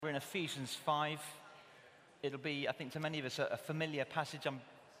in Ephesians 5. It'll be, I think, to many of us, a familiar passage.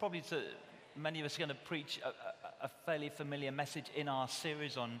 Probably to many of us are going to preach a fairly familiar message in our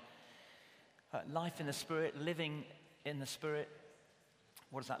series on life in the Spirit, living in the Spirit.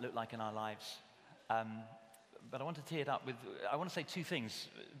 What does that look like in our lives? But I want to tee it up with, I want to say two things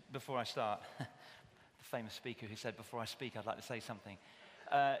before I start. The famous speaker who said, before I speak, I'd like to say something.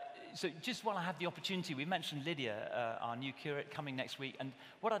 So just while I have the opportunity, we mentioned Lydia, our new curate, coming next week. And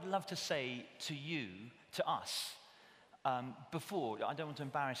what I'd love to say to you, to us, before, I don't want to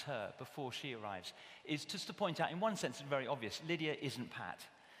embarrass her, before she arrives, is just to point out, in one sense, it's very obvious, Lydia isn't Pat.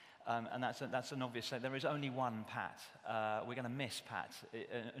 And that's an obvious thing. There is only one Pat. We're going to miss Pat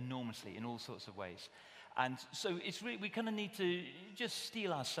enormously in all sorts of ways. And so it's really, we kind of need to just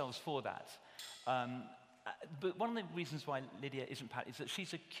steel ourselves for that. But one of the reasons why Lydia isn't Pat is that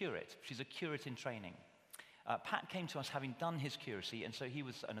she's a curate. She's a curate in training. Pat came to us having done his curacy, and so he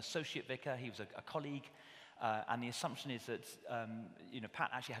was an associate vicar, he was a colleague, and the assumption is that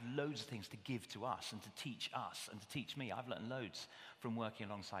Pat actually had loads of things to give to us and to teach me. I've learned loads from working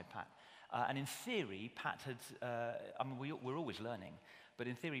alongside Pat. And in theory, Pat had, we're always learning, but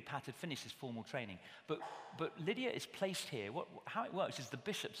in theory, Pat had finished his formal training. But Lydia is placed here. How it works is the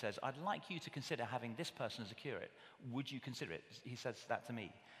bishop says, I'd like you to consider having this person as a curate. Would you consider it? He says that to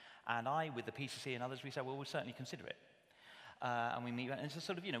me. And I, with the PCC and others, we say, well, we'll certainly consider it. And we meet, and it's a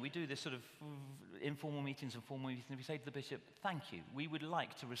sort of, we do this sort of informal meetings and formal meetings, and we say to the bishop, thank you. We would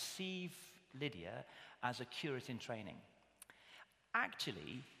like to receive Lydia as a curate in training.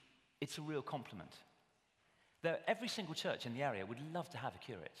 It's a real compliment. Every single church in the area would love to have a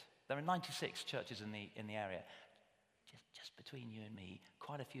curate. There are 96 churches in the area. Just between you and me,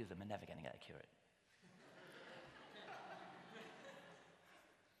 quite a few of them are never going to get a curate.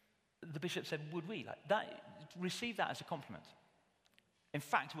 The bishop said, would we like that? Receive that as a compliment. In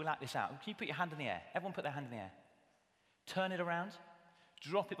fact, we'll act this out. Can you put your hand in the air? Everyone put their hand in the air. Turn it around,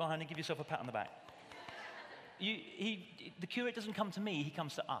 drop it behind, and give yourself a pat on the back. The curate doesn't come to me, he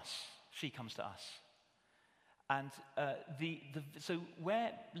comes to us. She comes to us. And so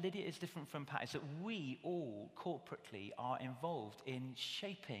where Lydia is different from Pat is that we all corporately are involved in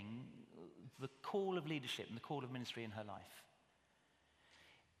shaping the call of leadership and the call of ministry in her life.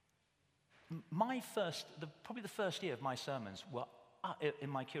 Probably the first year of my sermons were in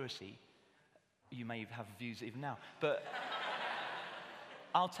my curacy. You may have views even now, but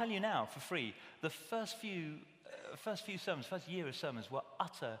I'll tell you now for free. The first few sermons, first year of sermons were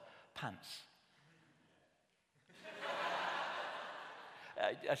utter pants.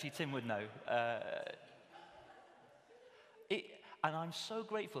 Actually, Tim would know. And I'm so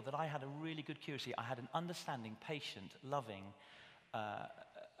grateful that I had a really good curacy. I had an understanding, patient, loving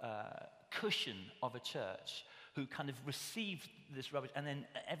cushion of a church who kind of received this rubbish and then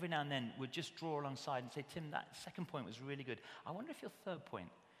every now and then would just draw alongside and say, Tim, that second point was really good. I wonder if your third point.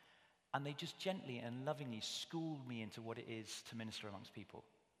 And they just gently and lovingly schooled me into what it is to minister amongst people.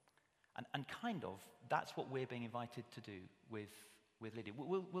 And kind of, that's what we're being invited to do with Lydia.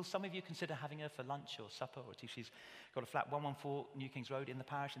 Will some of you consider having her for lunch or supper or tea? She's got a flat 114 New Kings Road in the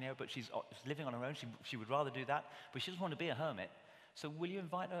parish in the area, but she's living on her own. She would rather do that, but she doesn't want to be a hermit. So will you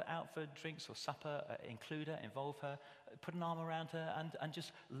invite her out for drinks or supper, include her, involve her, put an arm around her, and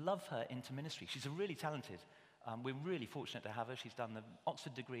just love her into ministry? She's really talented. We're really fortunate to have her. She's done the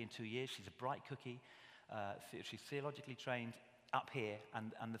Oxford degree in 2 years. She's a bright cookie. She's theologically trained up here,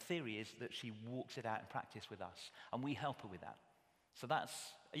 and the theory is that she walks it out in practice with us, and we help her with that. So are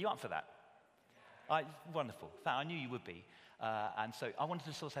you up for that? Wonderful. I knew you would be. And so I wanted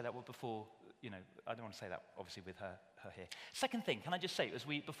to sort of say that before, I don't want to say that obviously with her here. Second thing, can I just say,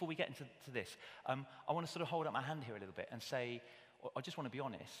 before we get into this, I want to sort of hold up my hand here a little bit and say, I just want to be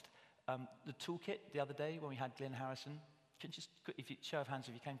honest. The toolkit the other day when we had Glyn Harrison, show of hands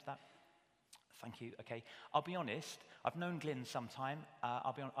if you came to that. Thank you. Okay. I'll be honest. I've known Glyn some time.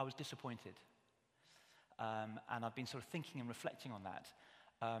 I was disappointed. And I've been sort of thinking and reflecting on that.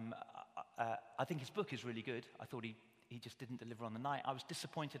 I think his book is really good. I thought he just didn't deliver on the night. I was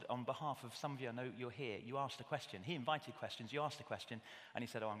disappointed on behalf of some of you. I know you're here. You asked a question. He invited questions. You asked a question. And he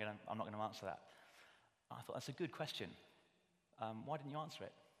said, I'm not going to answer that. I thought, that's a good question. Why didn't you answer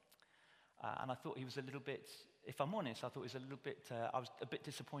it? And I thought he was a little bit, if I'm honest, I was a bit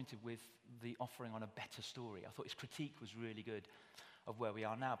disappointed with the offering on a better story. I thought his critique was really good of where we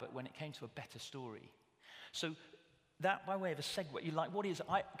are now. But when it came to a better story, so that, by way of a segue, you're like, what is,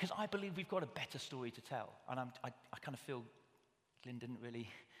 because I believe we've got a better story to tell. And I kind of feel Glyn didn't really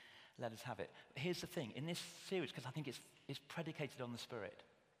let us have it. But here's the thing, in this series, because I think it's predicated on the Spirit.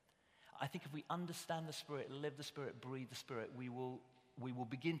 I think if we understand the Spirit, live the Spirit, breathe the Spirit, we will we will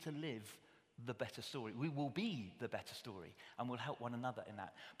begin to live the better story. We will be the better story, and we'll help one another in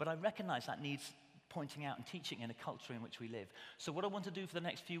that. But I recognize that needs pointing out and teaching in a culture in which we live. So what I want to do for the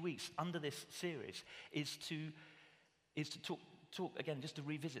next few weeks under this series is to talk again, just to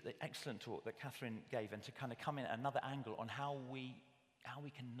revisit the excellent talk that Catherine gave, and to kind of come in at another angle on how we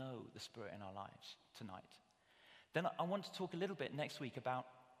can know the Spirit in our lives tonight. Then I want to talk a little bit next week about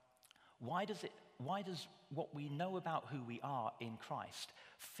why does what we know about who we are in Christ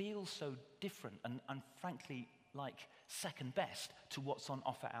feel so different and frankly like second best to what's on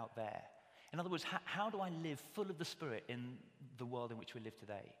offer out there? In other words, how do I live full of the Spirit in the world in which we live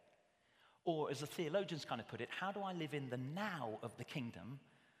today? Or as the theologians kind of put it, how do I live in the now of the kingdom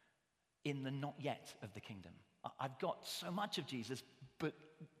in the not yet of the kingdom? I've got so much of Jesus, but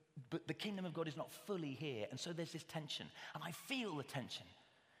the kingdom of God is not fully here. And so there's this tension. And I feel the tension.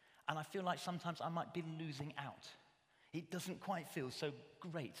 And I feel like sometimes I might be losing out. It doesn't quite feel so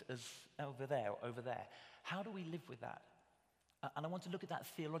great as over there or over there. How do we live with that? And I want to look at that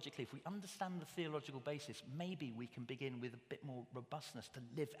theologically. If we understand the theological basis, maybe we can begin with a bit more robustness to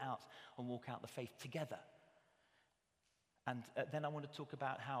live out and walk out the faith together. And then I want to talk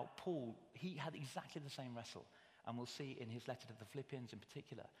about how Paul, he had exactly the same wrestle. And we'll see in his letter to the Philippians in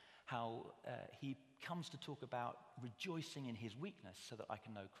particular, how he comes to talk about rejoicing in his weakness so that I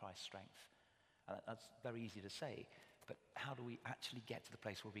can know Christ's strength. That's very easy to say, but how do we actually get to the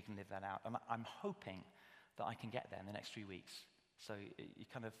place where we can live that out? And I'm hoping that I can get there in the next 3 weeks. So you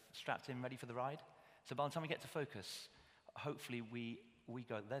kind of strapped in, ready for the ride? So by the time we get to focus, hopefully we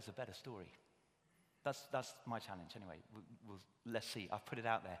go, there's a better story. That's my challenge anyway. Let's see. I've put it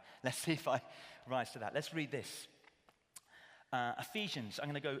out there. Let's see if I rise to that. Let's read this. Ephesians. I'm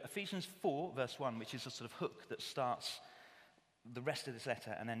going to go Ephesians 4, verse 1, which is a sort of hook that starts the rest of this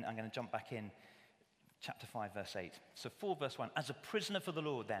letter. And then I'm going to jump back in chapter 5, verse 8. So 4, verse 1. As a prisoner for the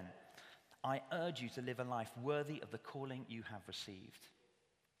Lord, then, I urge you to live a life worthy of the calling you have received.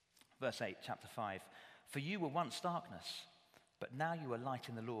 Verse 8, chapter 5. For you were once darkness, but now you are light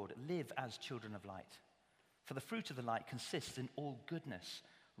in the Lord. Live as children of light. For the fruit of the light consists in all goodness,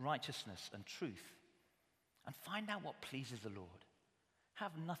 righteousness, and truth. And find out what pleases the Lord.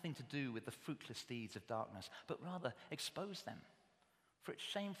 Have nothing to do with the fruitless deeds of darkness, but rather expose them. For it's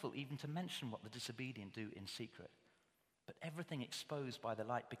shameful even to mention what the disobedient do in secret. But everything exposed by the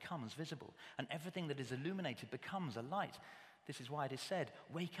light becomes visible, and everything that is illuminated becomes a light. This is why it is said,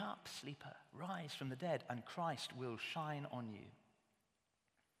 wake up, sleeper, rise from the dead, and Christ will shine on you.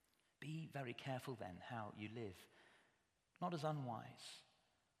 Be very careful then how you live, not as unwise,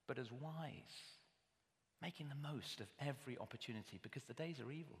 but as wise, making the most of every opportunity, because the days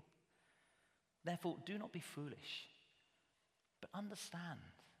are evil. Therefore, do not be foolish, but understand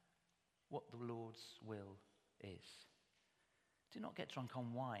what the Lord's will is. Do not get drunk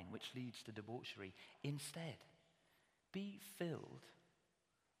on wine, which leads to debauchery. Instead, be filled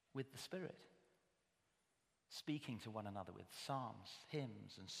with the Spirit, speaking to one another with psalms,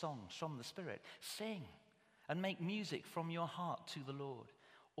 hymns, and songs from the Spirit. Sing and make music from your heart to the Lord,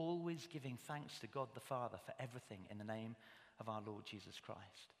 always giving thanks to God the Father for everything in the name of our Lord Jesus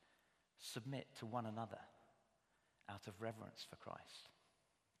Christ. Submit to one another out of reverence for Christ.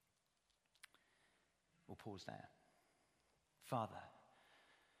 We'll pause there. Father,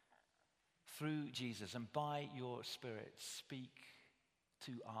 through Jesus and by your Spirit, speak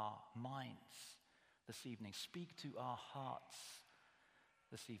to our minds this evening. Speak to our hearts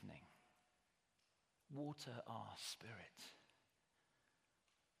this evening. Water our spirit.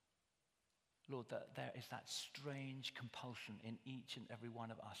 Lord, that there is that strange compulsion in each and every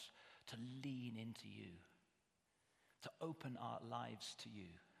one of us to lean into you, to open our lives to you.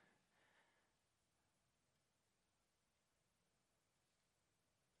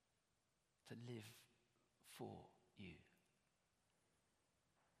 To live for you.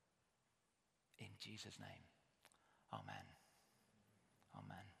 In Jesus' name, amen.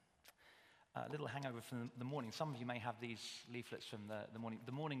 Amen. A little hangover from the morning. Some of you may have these leaflets from the morning.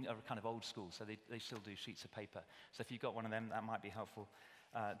 The morning are kind of old school, so they still do sheets of paper. So if you've got one of them, that might be helpful.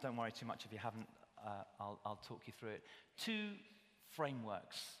 Don't worry too much if you haven't. I'll talk you through it. 2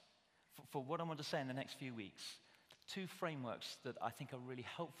 frameworks for what I want to say in the next few weeks. 2 frameworks that I think are really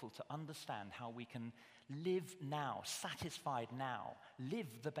helpful to understand how we can live now, satisfied now, live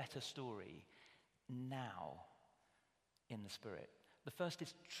the better story now in the Spirit. The first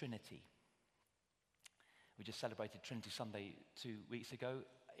is Trinity. We just celebrated Trinity Sunday 2 weeks ago.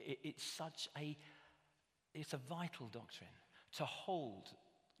 It's a vital doctrine to hold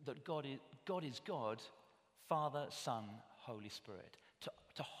that God is God, Father, Son, Holy Spirit,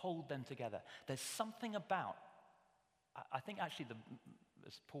 to hold them together. There's something about I think actually,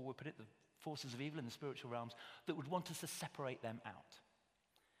 as Paul would put it, the forces of evil in the spiritual realms that would want us to separate them out.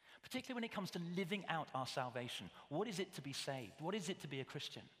 Particularly when it comes to living out our salvation. What is it to be saved? What is it to be a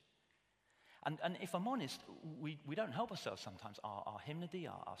Christian? And if I'm honest, we don't help ourselves sometimes. Our hymnody,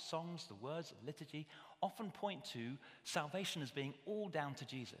 our songs, the words of liturgy often point to salvation as being all down to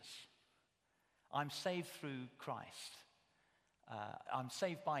Jesus. I'm saved through Christ. I'm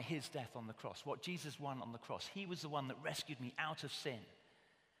saved by his death on the cross, what Jesus won on the cross. He was the one that rescued me out of sin.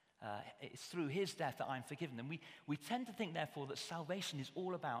 It's through his death that I'm forgiven. And we tend to think, therefore, that salvation is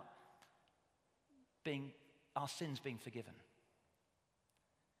all about our sins being forgiven.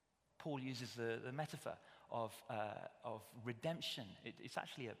 Paul uses the metaphor of redemption. It's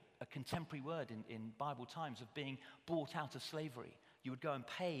actually a contemporary word in Bible times of being bought out of slavery. You would go and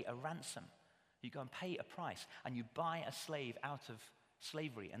pay a ransom. You go and pay a price, and you buy a slave out of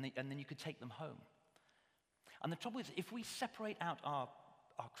slavery, and then you could take them home. And the trouble is, if we separate out our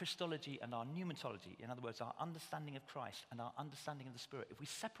Christology and our pneumatology, in other words, our understanding of Christ and our understanding of the Spirit, if we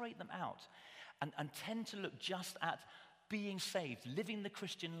separate them out and tend to look just at being saved, living the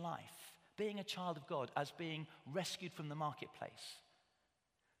Christian life, being a child of God as being rescued from the marketplace,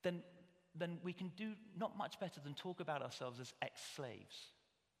 then we can do not much better than talk about ourselves as ex-slaves.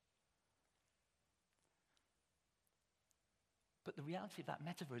 But the reality of that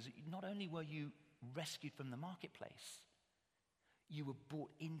metaphor is that not only were you rescued from the marketplace, you were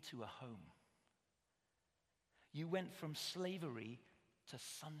brought into a home. You went from slavery to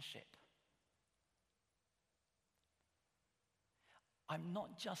sonship. I'm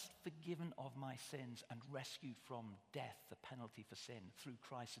not just forgiven of my sins and rescued from death, the penalty for sin, through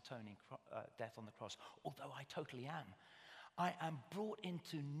Christ's atoning death on the cross, although I totally am. I am brought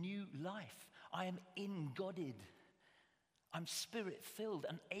into new life. I am in-godded. I'm spirit-filled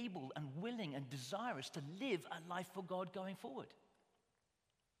and able and willing and desirous to live a life for God going forward.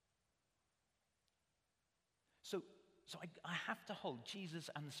 So I have to hold Jesus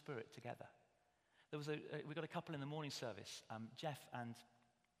and the Spirit together. We got a couple in the morning service, Jeff and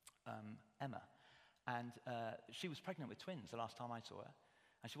Emma, and she was pregnant with twins the last time I saw her,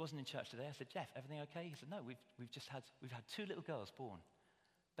 and she wasn't in church today. I said, Jeff, everything okay? He said, no, we've had two little girls born,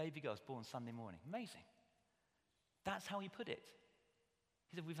 baby girls born Sunday morning. Amazing. That's how he put it.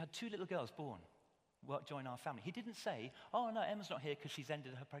 He said, we've had two little girls born, join our family. He didn't say, oh no, Emma's not here because she's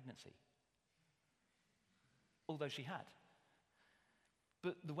ended her pregnancy. Although she had.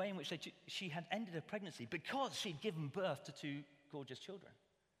 But the way in which she had ended her pregnancy because she'd given birth to two gorgeous children.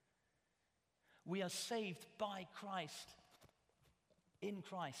 We are saved by Christ, in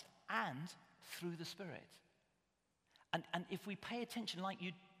Christ, and through the Spirit. And if we pay attention, like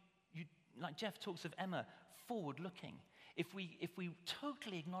Jeff talks of Emma, forward-looking, if we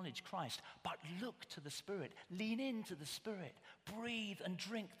totally acknowledge Christ, but look to the Spirit, lean into the Spirit, breathe and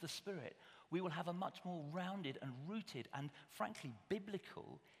drink the Spirit, we will have a much more rounded and rooted and, frankly,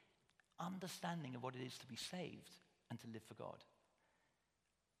 biblical understanding of what it is to be saved and to live for God.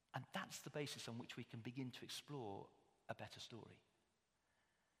 And that's the basis on which we can begin to explore a better story.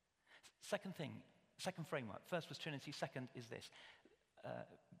 Second framework. First was Trinity. Second is this.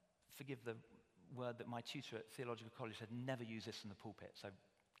 Forgive the word that my tutor at Theological College had never used this in the pulpit. So,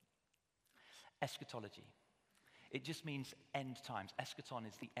 eschatology. It just means end times. Eschaton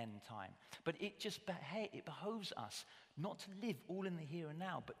is the end time. But it behoves us not to live all in the here and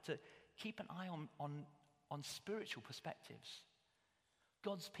now, but to keep an eye on spiritual perspectives.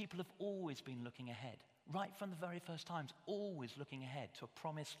 God's people have always been looking ahead, right from the very first times, always looking ahead to a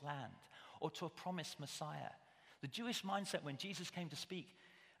promised land or to a promised Messiah. The Jewish mindset when Jesus came to speak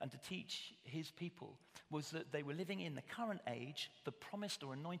and to teach his people was that they were living in the current age. The promised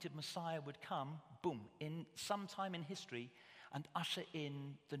or anointed Messiah would come, boom, in some time in history and usher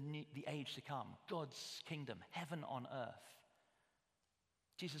in the age to come, God's kingdom, heaven on earth.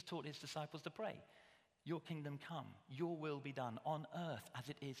 Jesus taught his disciples to pray, your kingdom come, your will be done on earth as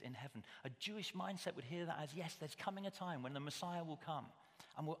it is in heaven. A Jewish mindset would hear that as, yes, there's coming a time when the Messiah will come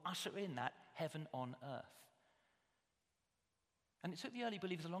and will usher in that heaven on earth. And it took the early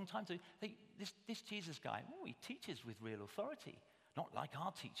believers a long time to think, this Jesus guy, he teaches with real authority. Not like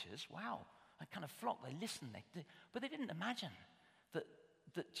our teachers. Wow. They kind of flock, they listen. But they didn't imagine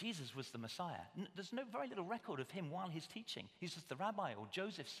that Jesus was the Messiah. There's very little record of him while he's teaching. He's just the rabbi or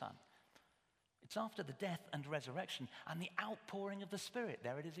Joseph's son. It's after the death and resurrection and the outpouring of the Spirit.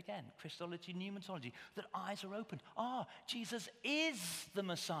 There it is again. Christology, pneumatology. That eyes are opened. Jesus is the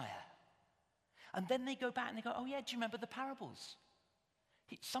Messiah. And then they go back and they go, oh yeah, do you remember the parables?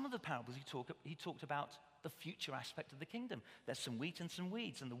 Some of the parables he talked about the future aspect of the kingdom. There's some wheat and some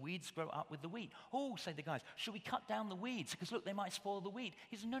weeds, and the weeds grow up with the wheat. Oh, say the guys, should we cut down the weeds? Because look, they might spoil the wheat.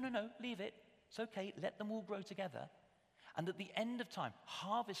 He says, no, leave it. It's okay, let them all grow together. And at the end of time,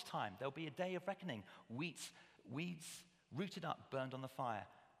 harvest time, there'll be a day of reckoning. Weeds rooted up, burned on the fire.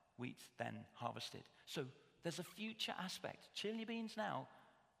 Wheat then harvested. So there's a future aspect. Chili beans now,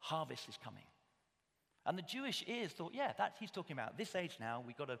 harvest is coming. And the Jewish ears thought, yeah, that he's talking about this age now.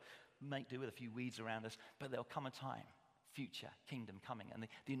 We've got to make do with a few weeds around us, but there'll come a time, future kingdom coming, and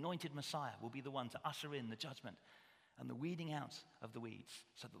the anointed Messiah will be the one to usher in the judgment and the weeding out of the weeds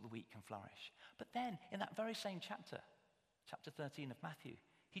so that the wheat can flourish. But then, in that very same chapter 13 of Matthew,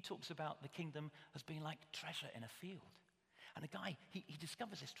 he talks about the kingdom as being like treasure in a field. And a guy, he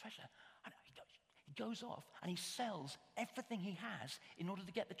discovers this treasure, and he goes off and he sells everything he has in order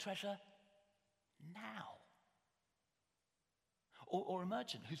to get the treasure now. Or a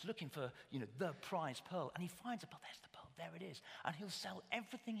merchant who's looking for, the prize pearl, and he finds a pearl. There's the pearl, there it is. And he'll sell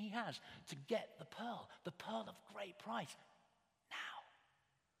everything he has to get the pearl of great price, now.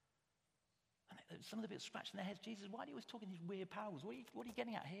 And some of the people scratching their heads, Jesus, why are you always talking these weird parables? What are you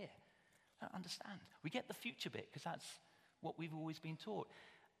getting at here? I don't understand. We get the future bit because that's what we've always been taught.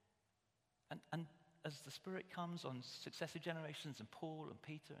 And as the Spirit comes on successive generations, and Paul and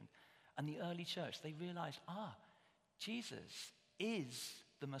Peter and the early church, they realized, Jesus is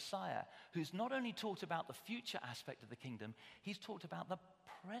the Messiah who's not only talked about the future aspect of the kingdom, he's talked about the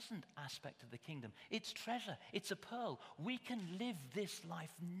present aspect of the kingdom. It's treasure. It's a pearl. We can live this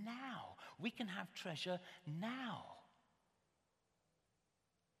life now. We can have treasure now.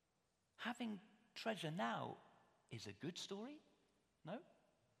 Having treasure now is a good story? No?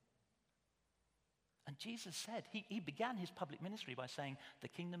 And Jesus said, he began his public ministry by saying, the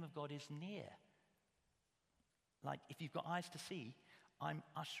kingdom of God is near. Like, if you've got eyes to see, I'm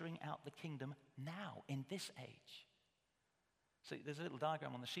ushering out the kingdom now, in this age. So there's a little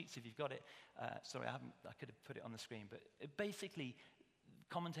diagram on the sheets if you've got it. Sorry, I could have put it on the screen. But basically,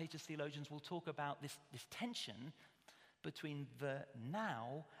 commentators, theologians will talk about this tension between the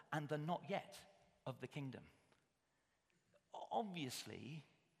now and the not yet of the kingdom. Obviously,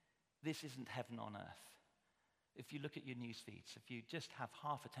 this isn't heaven on earth. If you look at your news feeds, if you just have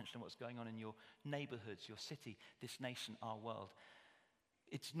half attention to what's going on in your neighborhoods, your city, this nation, our world,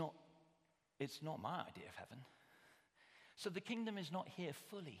 it's not my idea of heaven. So the kingdom is not here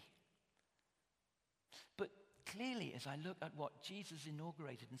fully. But clearly, as I look at what Jesus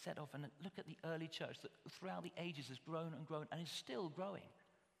inaugurated and set off, and look at the early church that throughout the ages has grown and grown and is still growing.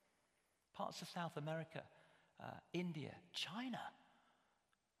 Parts of South America, India, China,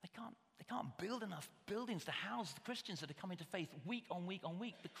 they can't build enough buildings to house the Christians that are coming to faith week on week on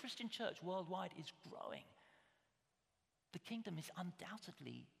week. The Christian church worldwide is growing. The kingdom is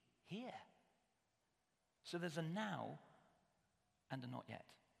undoubtedly here. So there's a now and a not yet.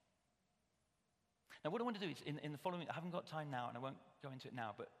 Now what I want to do is, in the following, I haven't got time now and I won't go into it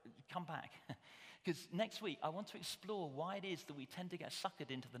now, but come back. Because next week I want to explore why it is that we tend to get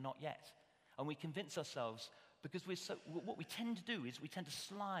suckered into the not yet. And we convince ourselves, because what we tend to do is we tend to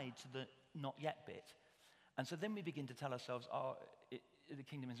slide to the not yet bit. And so then we begin to tell ourselves, the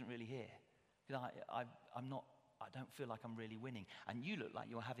kingdom isn't really here. Because I don't feel like I'm really winning. And you look like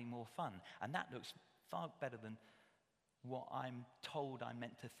you're having more fun. And that looks far better than what I'm told I'm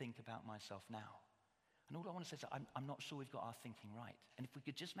meant to think about myself now. And all I want to say is that I'm not sure we've got our thinking right. And if we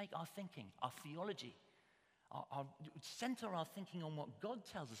could just make our thinking, our theology, center our thinking on what God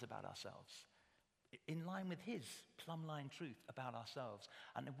tells us about ourselves, in line with his plumb line truth about ourselves,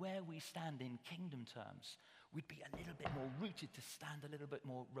 and where we stand in kingdom terms, we'd be a little bit more rooted to stand a little bit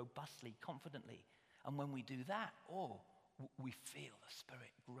more robustly, confidently. And when we do that, we feel the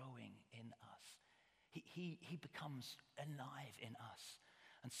Spirit growing in us. He becomes alive in us.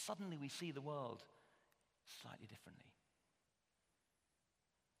 And suddenly we see the world slightly differently.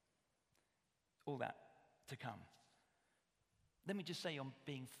 All that to come. Let me just say on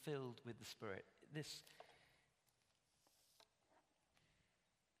being filled with the Spirit. There's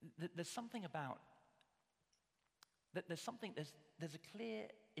something about, there's a clear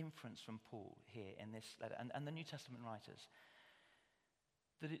inference from Paul here in this letter, and the New Testament writers,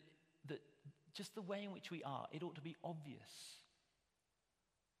 that just the way in which we are, it ought to be obvious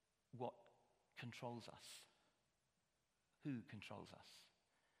what controls us, who controls us.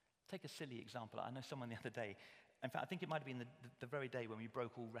 Take a silly example. I know someone the other day, in fact, I think it might have been the very day when we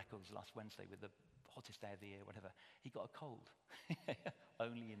broke all records last Wednesday with the hottest day of the year, whatever. He got a cold,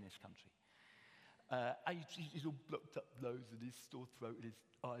 only in this country. He's all blocked up nose and his sore throat and his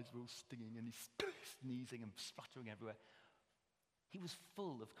eyes were all stinging and he's sneezing and spluttering everywhere. He was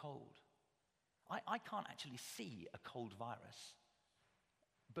full of cold. I can't actually see a cold virus,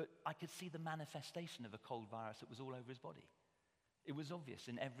 but I could see the manifestation of a cold virus that was all over his body. It was obvious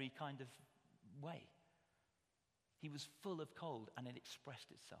in every kind of way. He was full of cold, and it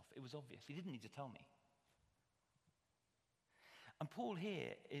expressed itself. It was obvious. He didn't need to tell me. And Paul here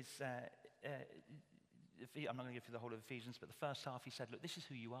is, I'm not going to go through the whole of Ephesians, but the first half he said, look, this is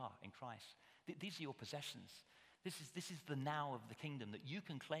who you are in Christ. These are your possessions. This is the now of the kingdom that you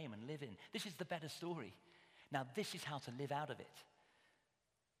can claim and live in. This is the better story. Now this is how to live out of it.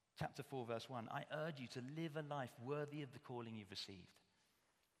 Chapter 4, verse 1, I urge you to live a life worthy of the calling you've received.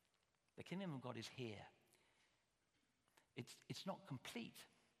 The kingdom of God is here. It's not complete,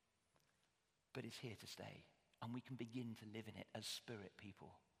 but it's here to stay. And we can begin to live in it as spirit people.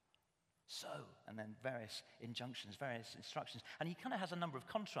 So, and then various injunctions, various instructions. And he kind of has a number of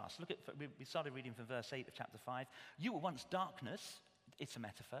contrasts. Look at, we started reading from verse 8 of chapter 5. You were once darkness, it's a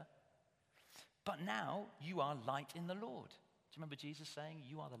metaphor, but now you are light in the Lord. Do you remember Jesus saying,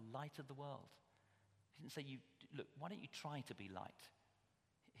 you are the light of the world? He didn't say, look, why don't you try to be light?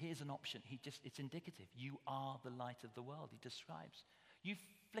 Here's an option. It's indicative. You are the light of the world, he describes. You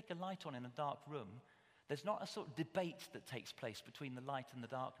flick a light on in a dark room, there's not a sort of debate that takes place between the light and the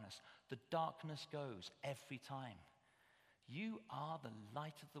darkness. The darkness goes every time. You are the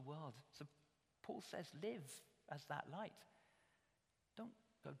light of the world. So Paul says, live as that light. Don't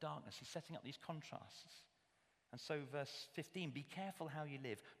go darkness. He's setting up these contrasts. And so verse 15, be careful how you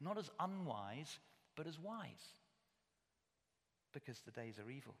live, not as unwise, but as wise, because the days are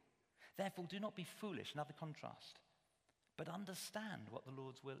evil. Therefore, do not be foolish, another contrast, but understand what the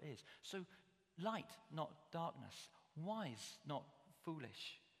Lord's will is. So light, not darkness. Wise, not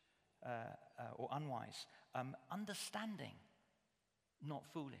foolish or unwise. Understanding, not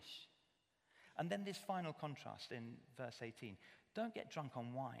foolish. And then this final contrast in verse 18. Don't get drunk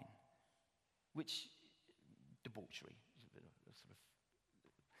on wine, which, debauchery, is a bit of a sort of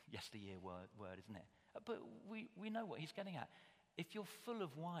yesteryear word, isn't it? But we know what he's getting at. If you're full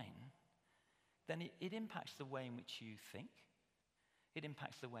of wine, then it impacts the way in which you think. It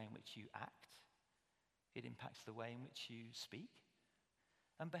impacts the way in which you act. It impacts the way in which you speak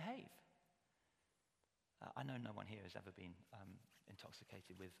and behave. I know no one here has ever been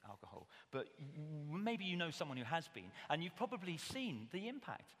intoxicated with alcohol, but maybe you know someone who has been, and you've probably seen the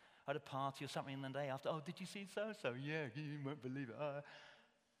impact at a party or something in the day after. Oh, did you see so-and-so? Yeah, you won't believe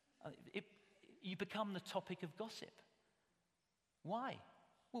it. You become the topic of gossip. Why?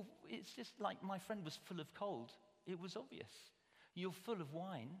 Well, it's just like my friend was full of cold. It was obvious. You're full of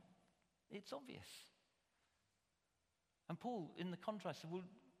wine. It's obvious. And Paul, in the contrast, said, well,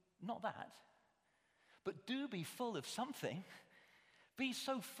 not that, but do be full of something. Be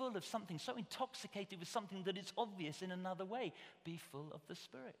so full of something, so intoxicated with something that is obvious in another way. Be full of the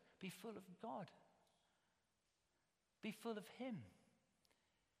Spirit. Be full of God. Be full of Him.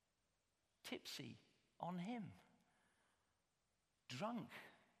 Tipsy on Him. Drunk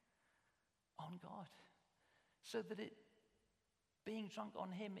on God. So that being drunk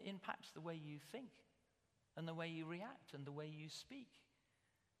on Him impacts the way you think, and the way you react, and the way you speak,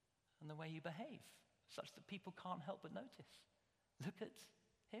 and the way you behave, such that people can't help but notice. Look at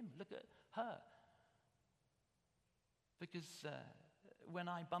him, look at her. Because when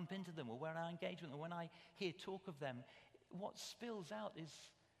I bump into them, or when I engage with them, or when I hear talk of them, what spills out is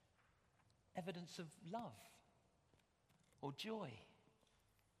evidence of love, or joy,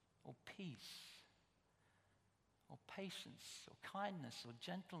 or peace, or patience, or kindness, or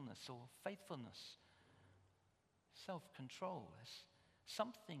gentleness, or faithfulness, self-control. There's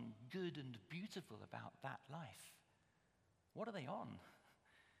something good and beautiful about that life. What are they on?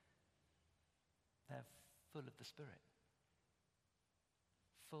 They're full of the Spirit.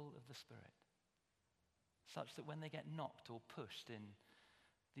 Full of the Spirit. Such that when they get knocked or pushed in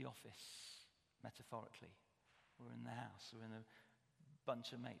the office, metaphorically, or in the house, or in a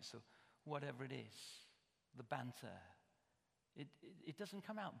bunch of mates, or whatever it is, the banter, it doesn't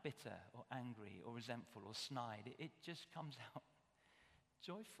come out bitter or angry or resentful or snide. It just comes out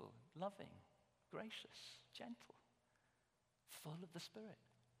joyful, loving, gracious, gentle, full of the Spirit,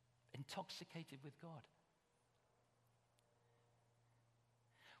 intoxicated with God.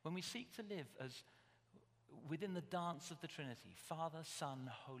 When we seek to live as within the dance of the Trinity, Father, Son,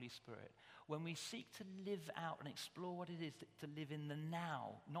 Holy Spirit, when we seek to live out and explore what it is to live in the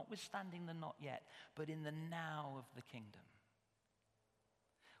now, notwithstanding the not yet, but in the now of the kingdom,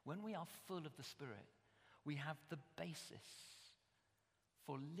 when we are full of the Spirit, we have the basis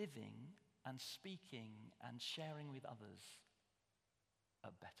for living and speaking and sharing with others a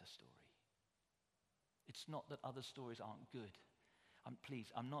better story. It's not that other stories aren't good.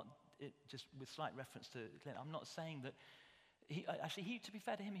 Please, I'm not just with slight reference to Clint, I'm not saying that, to be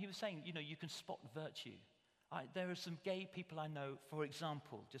fair to him, he was saying, you can spot virtue. There are some gay people I know, for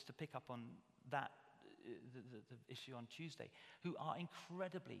example, just to pick up on that, the issue on Tuesday, who are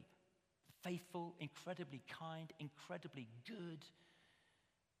incredibly faithful, incredibly kind, incredibly good.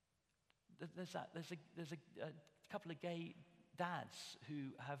 There's a couple of gay dads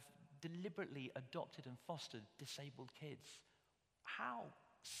who have deliberately adopted and fostered disabled kids. How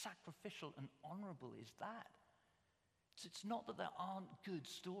sacrificial and honorable is that? It's not that there aren't good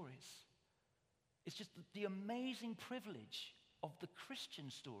stories. It's just that the amazing privilege of the Christian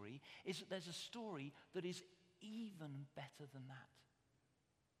story is that there's a story that is even better than that.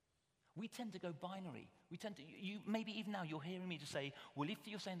 We tend to go binary. Maybe even now you're hearing me to say, well, if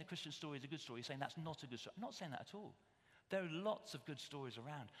you're saying the Christian story is a good story, you're saying that's not a good story. I'm not saying that at all. There are lots of good stories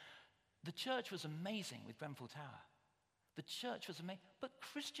around. The church was amazing with Grenfell Tower. The church was amazing, but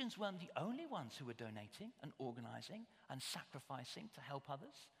Christians weren't the only ones who were donating and organizing and sacrificing to help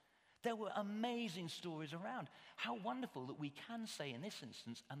others. There were amazing stories around. How wonderful that we can say in this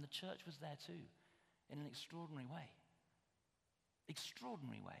instance, and the church was there too, in an extraordinary way.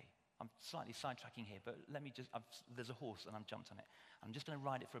 Extraordinary way. I'm slightly sidetracking here, but there's a horse and I've jumped on it. I'm just going to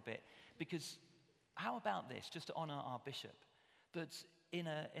ride it for a bit, because how about this, just to honor our bishop, that in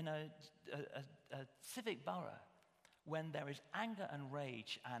a civic borough, when there is anger and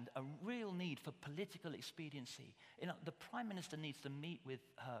rage and a real need for political expediency, the Prime Minister needs to meet with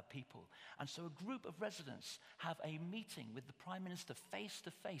her people. And so a group of residents have a meeting with the Prime Minister face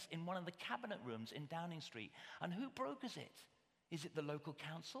to face in one of the cabinet rooms in Downing Street. And who brokers it? Is it the local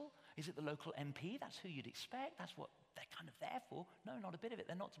council? Is it the local MP? That's who you'd expect. That's what they're kind of there for. No, not a bit of it.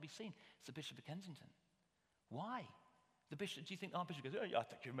 They're not to be seen. It's the Bishop of Kensington. Why? The bishop, do you think our bishop goes, I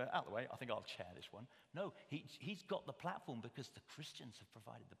take him out of the way, I think I'll chair this one? No, he's got the platform because the Christians have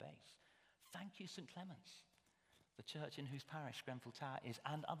provided the base. Thank you, St. Clement's, the church in whose parish Grenfell Tower is,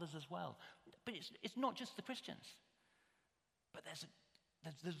 and others as well. But it's not just the Christians. But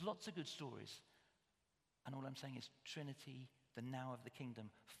there's lots of good stories. And all I'm saying is Trinity, the now of the kingdom,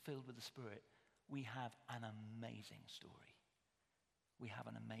 filled with the Spirit. We have an amazing story. We have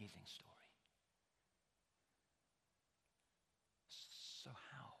an amazing story. So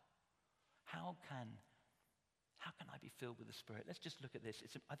how can I be filled with the Spirit? Let's just look at this.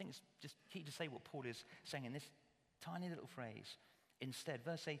 I think it's just key to say what Paul is saying in this tiny little phrase. Instead,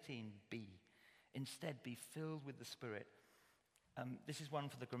 verse 18, instead be filled with the Spirit. This is one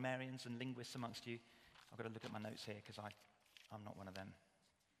for the grammarians and linguists amongst you. I've got to look at my notes here because I'm not one of them.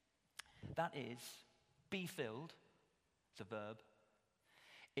 That is, be filled. It's a verb.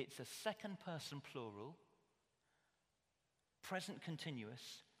 It's a second person plural. Present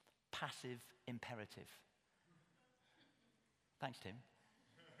continuous, passive imperative. Thanks, Tim.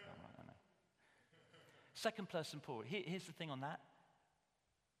 I know. Second person plural. Here's the thing on that.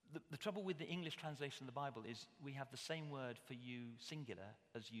 The trouble with the English translation of the Bible is we have the same word for you singular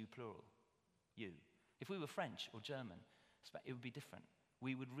as you plural. You. If we were French or German, it would be different.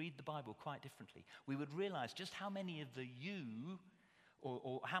 We would read the Bible quite differently. We would realize just how many of the you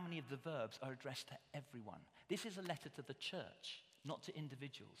or how many of the verbs are addressed to everyone. This is a letter to the church, not to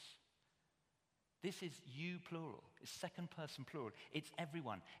individuals. This is you plural. It's second person plural. It's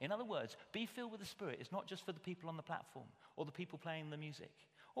everyone. In other words, be filled with the Spirit. It's not just for the people on the platform or the people playing the music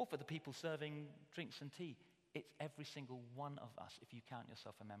or for the people serving drinks and tea. It's every single one of us if you count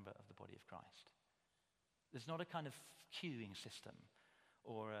yourself a member of the body of Christ. There's not a kind of queuing system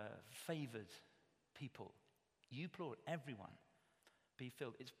or favored people. You plural, everyone. Be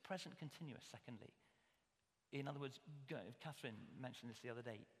filled. It's present continuous, secondly. In other words, Catherine mentioned this the other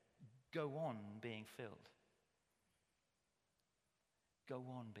day, go on being filled. Go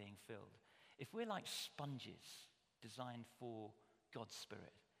on being filled. If we're like sponges designed for God's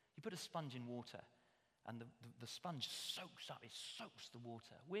Spirit, you put a sponge in water and the sponge soaks up, it soaks the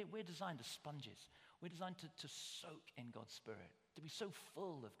water. We're designed as sponges. We're designed to soak in God's Spirit, to be so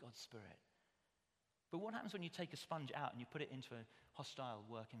full of God's Spirit. But what happens when you take a sponge out and you put it into a hostile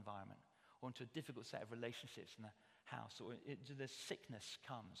work environment or into a difficult set of relationships in the house, or the sickness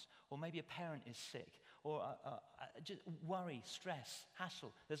comes, or maybe a parent is sick, or just worry, stress,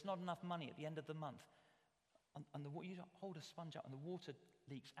 hassle. There's not enough money at the end of the month. And you hold a sponge out and the water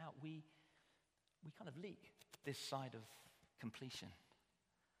leaks out. We kind of leak this side of completion.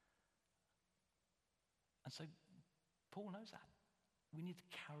 And so Paul knows that. We need to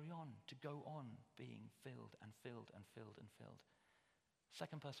carry on, to go on being filled and filled and filled and filled.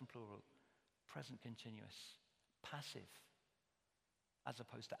 Second person plural, present continuous, passive, as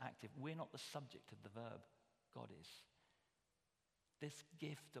opposed to active. We're not the subject of the verb, God is. this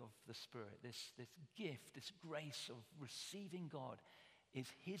gift of the Spirit, this gift, this grace of receiving God is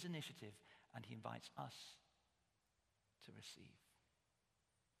his initiative, and he invites us to receive.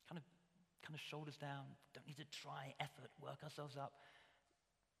 Kind of shoulders down, don't need to try, effort, work ourselves up.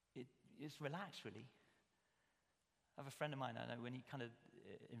 It's relaxed, really. I have a friend of mine, I know, when he kind of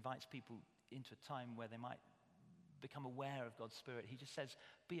invites people into a time where they might become aware of God's Spirit, he just says,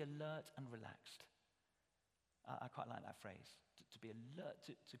 be alert and relaxed. I quite like that phrase, to be alert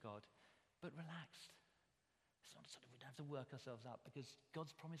to God, but relaxed. It's not sort of, we don't have to work ourselves up, because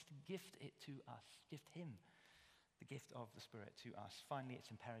God's promised to gift it to us, gift him the gift of the Spirit to us. Finally, it's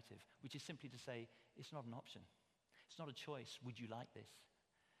imperative, which is simply to say, it's not an option. It's not a choice. Would you like this?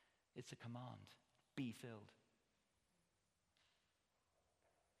 It's a command. Be filled.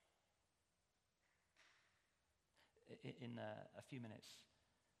 In a few minutes,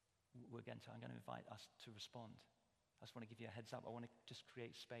 I'm going to invite us to respond. I just want to give you a heads up. I want to just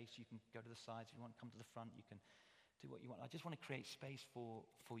create space. You can go to the sides. If you want to come to the front, you can do what you want. I just want to create space for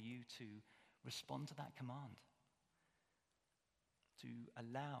you to respond to that command, to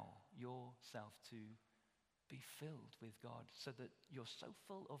allow yourself to be filled with God so that you're so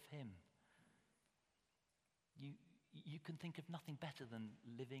full of him. You can think of nothing better than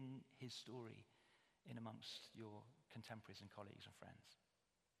living his story in amongst your contemporaries and colleagues and friends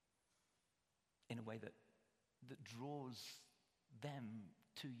in a way that draws them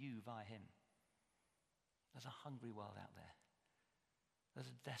to you via him. There's a hungry world out there. There's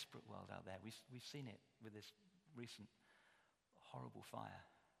a desperate world out there. We've seen it with this recent horrible fire.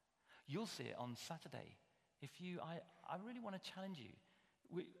 You'll see it on Saturday. I really want to challenge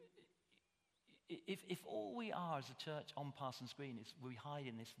you. If all we are as a church on Parsons Green is we hide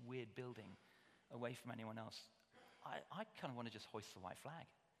in this weird building away from anyone else, I kind of want to just hoist the white flag.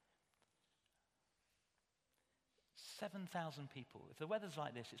 7,000 people. If the weather's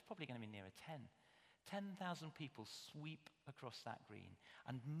like this, it's probably going to be nearer 10. 10,000 people sweep across that green,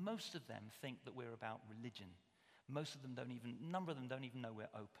 and most of them think that we're about religion. Most of them number of them don't even know we're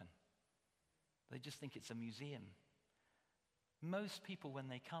open. They just think it's a museum. Most people, when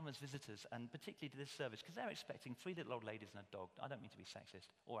they come as visitors, and particularly to this service, because they're expecting 3 little old ladies and a dog. I don't mean to be sexist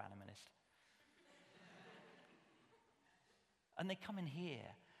or animalist. And they come in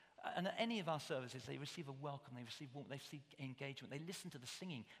here, and at any of our services, they receive a welcome, they receive warmth, they receive engagement, they listen to the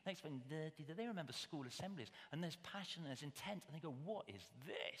singing. They remember school assemblies, and there's passion, there's intent, and they go, what is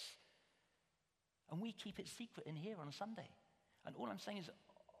this? And we keep it secret in here on a Sunday. And all I'm saying is,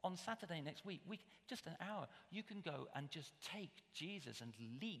 on Saturday next week, just an hour, you can go and just take Jesus and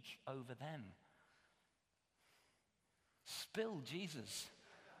leak over them. Spill Jesus.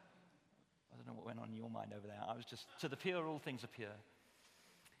 I don't know what went on in your mind over there. I was just, to the pure, all things are pure.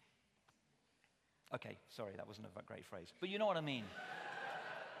 Okay, sorry, that wasn't a great phrase. But you know what I mean.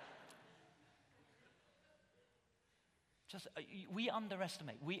 We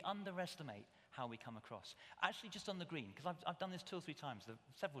underestimate how we come across. Actually, just on the green, because I've done this 2 or 3 times,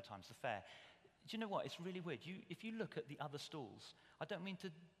 several times, the fair. Do you know what? It's really weird. If you look at the other stalls, I don't mean to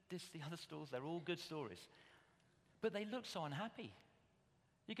diss the other stalls, they're all good stories. But they look so unhappy.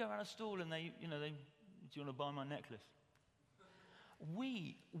 You go around a stall and they, do you want to buy my necklace?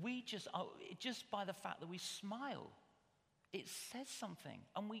 We just by the fact that we smile, it says something,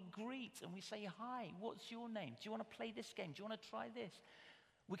 and we greet and we say, hi, what's your name? Do you want to play this game? Do you want to try this?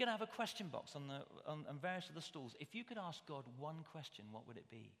 We're going to have a question box on various of the stalls. If you could ask God one question, what would it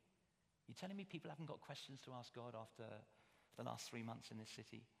be? You're telling me people haven't got questions to ask God after the last 3 months in this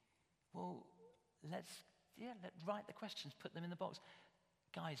city? Well, let's write the questions, put them in the box.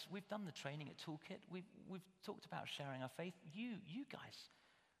 Guys, we've done the training at Toolkit. We've talked about sharing our faith. You guys,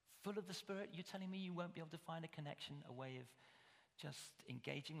 full of the Spirit, you're telling me you won't be able to find a connection, a way of just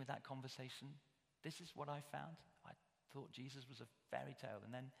engaging with that conversation? This is what I found. I thought Jesus was a fairy tale,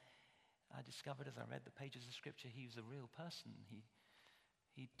 and then I discovered as I read the pages of Scripture, he was a real person.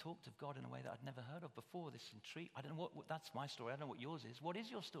 He talked of God in a way that I'd never heard of before. This intrigue. I don't know what that's my story. I don't know what yours is. What is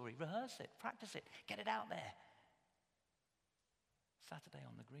your story? Rehearse it, practice it, get it out there. Saturday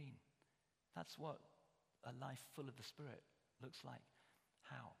on the green. That's what a life full of the Spirit looks like.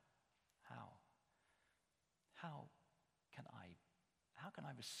 How can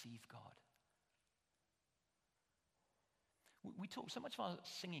I receive God? We talk, so much of our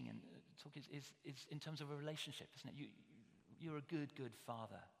singing and talk is in terms of a relationship, isn't it? You're a good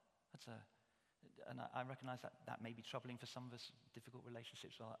father. And I recognize that may be troubling for some of us, difficult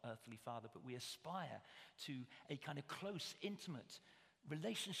relationships with our earthly father, but we aspire to a kind of close, intimate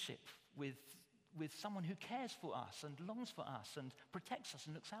relationship with someone who cares for us and longs for us and protects us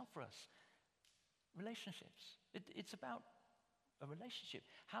and looks out for us. Relationships. It's about a relationship.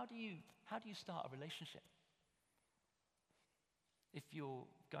 How do you start a relationship? If you're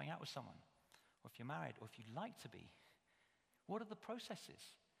going out with someone, or if you're married, or if you'd like to be, what are the processes?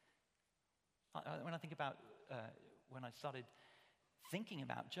 When I think about when I started thinking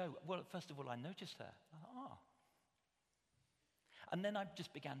about Jo, well, first of all, I noticed her. I thought, oh. And then I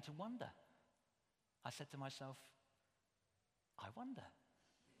just began to wonder. I said to myself, I wonder.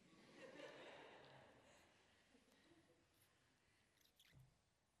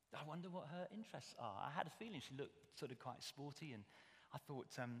 I wonder what her interests are. I had a feeling she looked sort of quite sporty, and I thought,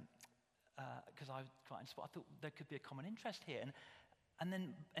 because I was quite into sport, I thought there could be a common interest here. And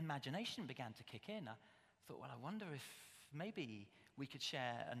then imagination began to kick in. I thought, well, I wonder if maybe we could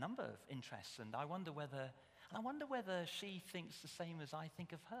share a number of interests, and I wonder whether she thinks the same as I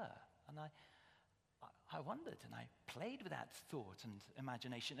think of her. And I wondered, and I played with that thought and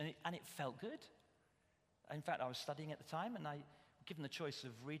imagination, and it felt good. In fact, I was studying at the time, and given the choice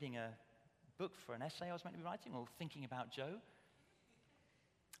of reading a book for an essay I was meant to be writing or thinking about Jo,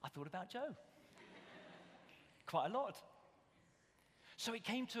 I thought about Jo quite a lot. So it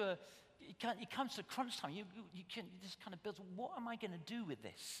comes to crunch time. You just kind of build, what am I going to do with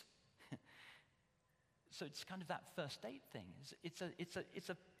this? So it's kind of that first date thing. It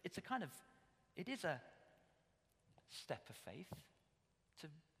is a step of faith.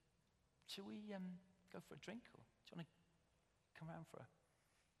 Should we go for a drink, or do you want to come around for a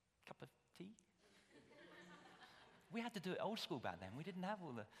cup of tea? We had to do it old school back then. We didn't have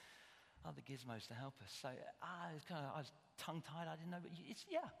all the other gizmos to help us. So I was tongue-tied. I didn't know. But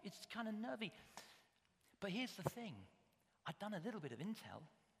it's kind of nervy. But here's the thing. I'd done a little bit of intel,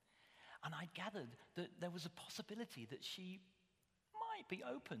 and I gathered that there was a possibility that she might be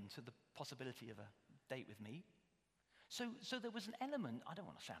open to the possibility of a date with me. So there was an element, I don't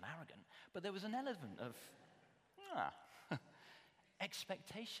want to sound arrogant, but there was an element of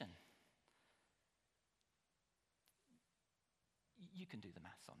expectation. You can do the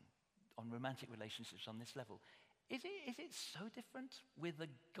maths on romantic relationships on this level. Is it so different with a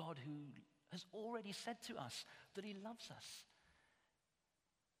God who has already said to us that he loves us?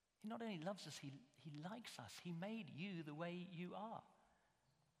 He not only loves us, he likes us. He made you the way you are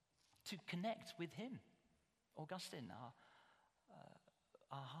to connect with him. Augustine,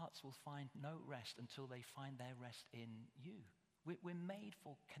 our hearts will find no rest until they find their rest in you. We're made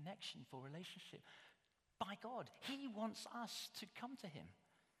for connection, for relationship. By God, he wants us to come to him.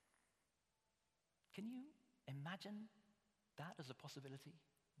 Can you imagine that as a possibility?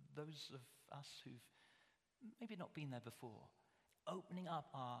 Those of us who've maybe not been there before, opening up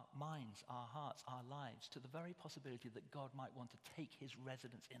our minds, our hearts, our lives to the very possibility that God might want to take his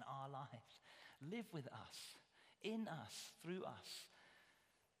residence in our lives, live with us, in us, through us,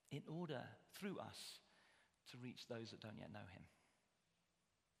 in order, through us, to reach those that don't yet know him.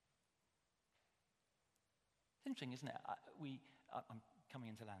 It's interesting, isn't it? I'm coming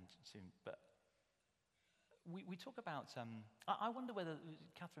into land soon, but we talk about, I wonder whether,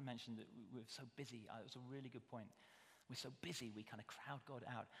 Catherine mentioned that we're so busy. It was a really good point. We're so busy, we kind of crowd God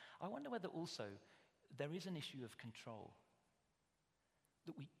out. I wonder whether also there is an issue of control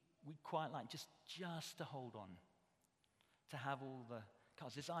that we quite like just to hold on, to have all the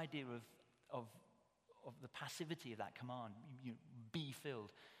cards. This idea of the passivity of that command, be filled,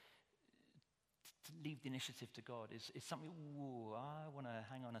 to leave the initiative to God is something, I want to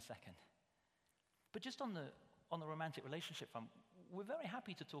hang on a second. But just on the romantic relationship front, we're very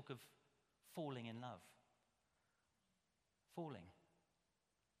happy to talk of falling in love. Falling.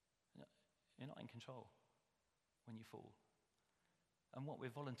 You're not in control when you fall. And what we're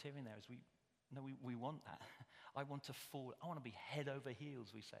volunteering there is we want that. I want to fall. I want to be head over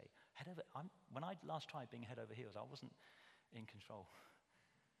heels, we say. When I last tried being head over heels, I wasn't in control.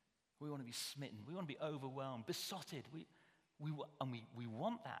 We want to be smitten. We want to be overwhelmed, besotted. We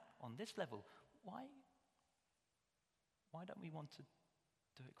want that on this level. Why don't we want to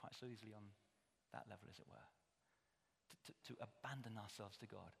do it quite so easily on that level, as it were? To abandon ourselves to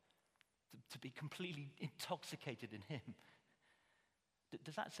God, to be completely intoxicated in him.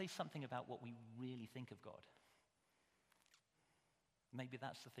 Does that say something about what we really think of God? Maybe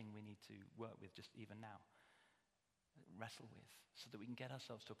that's the thing we need to work with just even now, wrestle with, so that we can get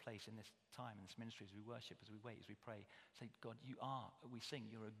ourselves to a place in this time, in this ministry, as we worship, as we wait, as we pray, say, God, we sing,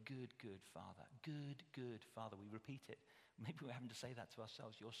 you're a good, good Father. Good, good Father. We repeat it. Maybe we're having to say that to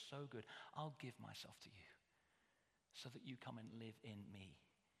ourselves. You're so good. I'll give myself to you so that you come and live in me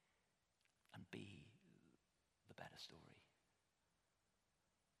and be the better story.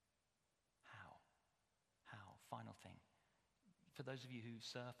 How? Final thing. For those of you who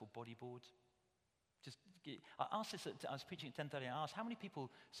surf or bodyboard, Just, I asked this, I was preaching at 10:30, I asked, how many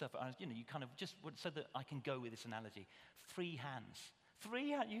people surf? You kind of just, so that I can go with this analogy. 3 hands. 3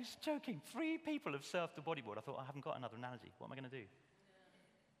 hands, you're joking. 3 people have surfed a bodyboard. I thought, I haven't got another analogy. What am I going to do?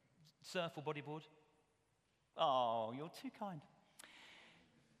 Surf or bodyboard? Oh, you're too kind.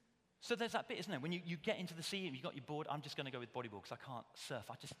 So there's that bit, isn't there? When you get into the sea and you've got your board, I'm just going to go with bodyboard because I can't surf.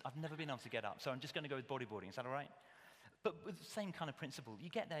 I've never been able to get up, so I'm just going to go with bodyboarding. Is that all right? But with the same kind of principle. You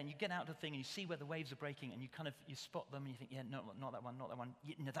get there and you get out of the thing and you see where the waves are breaking and you spot them and you think, yeah, no, not that one, not that one.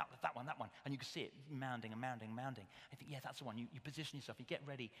 No, that one. And you can see it mounding and mounding and mounding. You think, yeah, that's the one. You position yourself, you get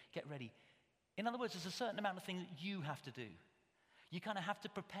ready. In other words, there's a certain amount of things that you have to do. You kind of have to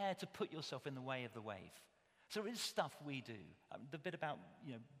prepare to put yourself in the way of the wave. So there is stuff we do. The bit about,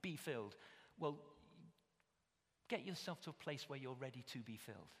 be filled. Well, get yourself to a place where you're ready to be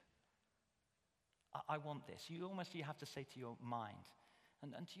filled. I want this. You have to say to your mind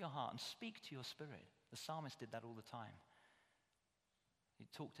and to your heart and speak to your spirit. The psalmist did that all the time. He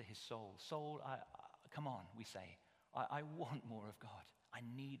talked to his soul. Soul, come on, we say. I want more of God. I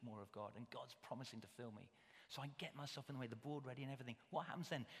need more of God. And God's promising to fill me. So I get myself in the way, the board ready and everything. What happens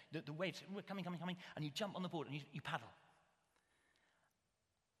then? The waves are coming, and you jump on the board and you paddle.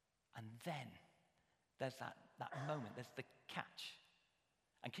 And then there's that moment, there's the catch.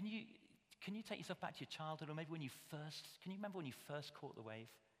 And can you take yourself back to your childhood, or maybe can you remember when you first caught the wave?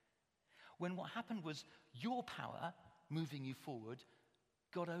 When what happened was your power moving you forward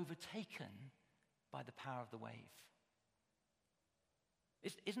got overtaken by the power of the wave.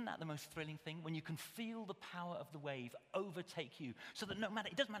 Isn't that the most thrilling thing? When you can feel the power of the wave overtake you, so that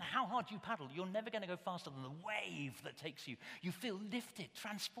it doesn't matter how hard you paddle, you're never going to go faster than the wave that takes you. You feel lifted,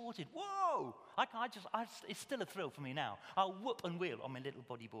 transported. Whoa! It's still a thrill for me now. I'll whoop and wheel on my little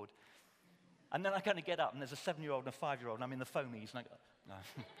bodyboard. And then I kind of get up, and there's a 7-year-old and a 5-year-old, and I'm in the foamies, and I go, no.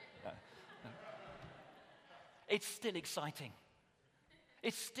 It's still exciting.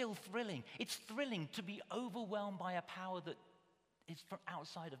 It's still thrilling. It's thrilling to be overwhelmed by a power that is from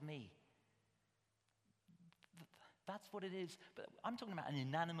outside of me. That's what it is. But I'm talking about an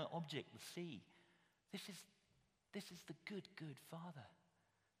inanimate object, the sea. This is the good Father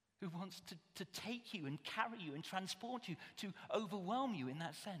who wants to take you and carry you and transport you, to overwhelm you in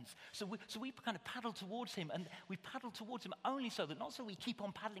that sense. So we kind of paddle towards him, and we paddle towards him only so that, not so we keep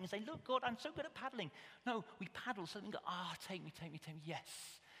on paddling and say, look, God, I'm so good at paddling. No, we paddle so that we go, take me.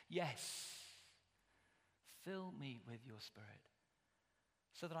 Yes. Fill me with your Spirit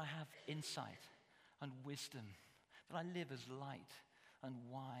so that I have insight and wisdom, that I live as light and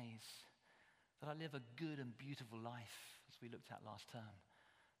wise, that I live a good and beautiful life, as we looked at last term.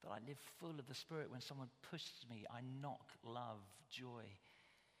 That I live full of the Spirit. When someone pushes me, I knock love, joy,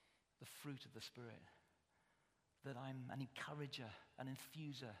 the fruit of the Spirit. That I'm an encourager, an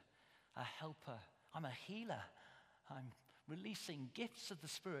infuser, a helper. I'm a healer. I'm releasing gifts of the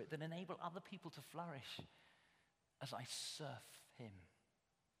Spirit that enable other people to flourish as I surf him.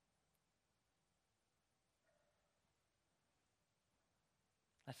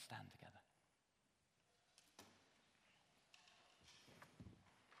 Let's stand together.